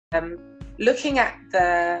Looking at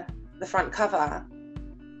the front cover,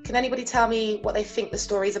 can anybody tell me what they think the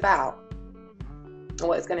story's about, or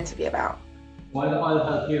what it's going to be about? Well, I'll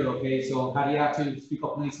help you, okay? So, Harry, you have to speak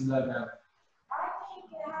up nice and loud now. I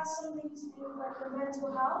think it has something to do with like the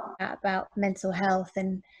mental health. About mental health,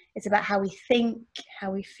 and it's about how we think,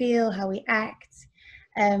 how we feel, how we act.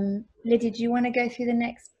 Lydia, do you want to go through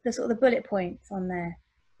the sort of the bullet points on there?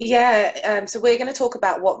 Yeah, so we're going to talk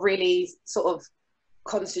about what really sort of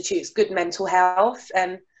constitutes good mental health,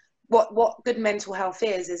 and what good mental health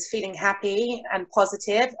is feeling happy and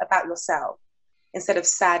positive about yourself instead of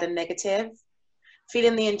sad and negative,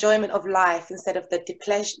 feeling the enjoyment of life instead of the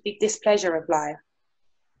displeasure of life,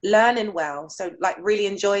 learning well, so like really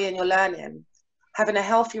enjoying your learning, having a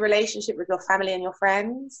healthy relationship with your family and your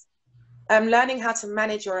friends, learning how to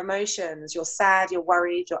manage your emotions, your sad, your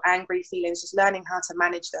worried, your angry feelings, just learning how to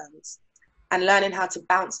manage those, and learning how to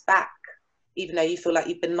bounce back even though you feel like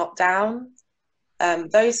you've been knocked down.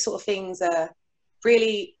 Those sort of things are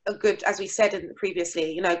really a good, as we said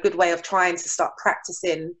previously, you know, a good way of trying to start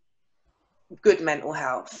practicing good mental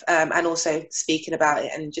health, and also speaking about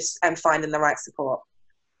it and finding the right support.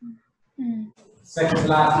 Second to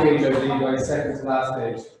last page, I believe, guys. Second to last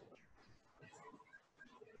page.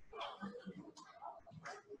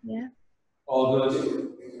 Yeah. All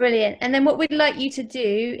good. Brilliant. And then what we'd like you to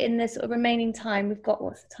do in the sort of remaining time, we've got,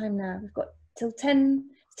 what's the time now? We've got till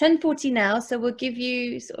 10:40 now, so we'll give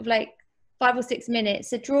you sort of like 5 or 6 minutes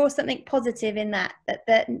to draw something positive in that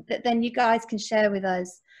then you guys can share with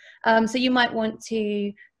us. So you might want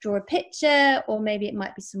to draw a picture, or maybe it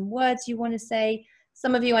might be some words you want to say.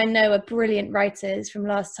 Some of you I know are brilliant writers from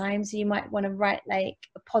last time, so you might want to write like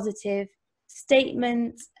a positive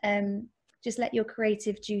statement. Just let your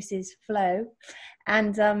creative juices flow,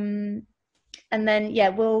 and then yeah,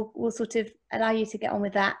 we'll sort of allow you to get on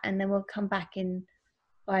with that, and then we'll come back in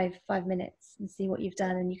 5 minutes and see what you've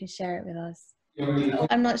done, and you can share it with us.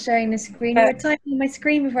 I'm not sharing the screen. You're typing on my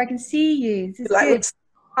screen before I can see you. This is like good. It's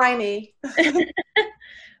tiny. I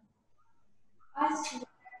swear,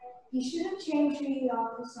 you shouldn't change who you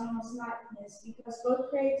are for someone's likeness, because God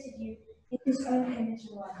created you in His own image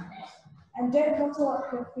and likeness. And don't bottle up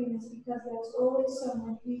your feelings, because there's always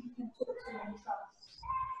someone who you can talk to and trust.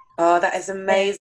 Oh, that is amazing.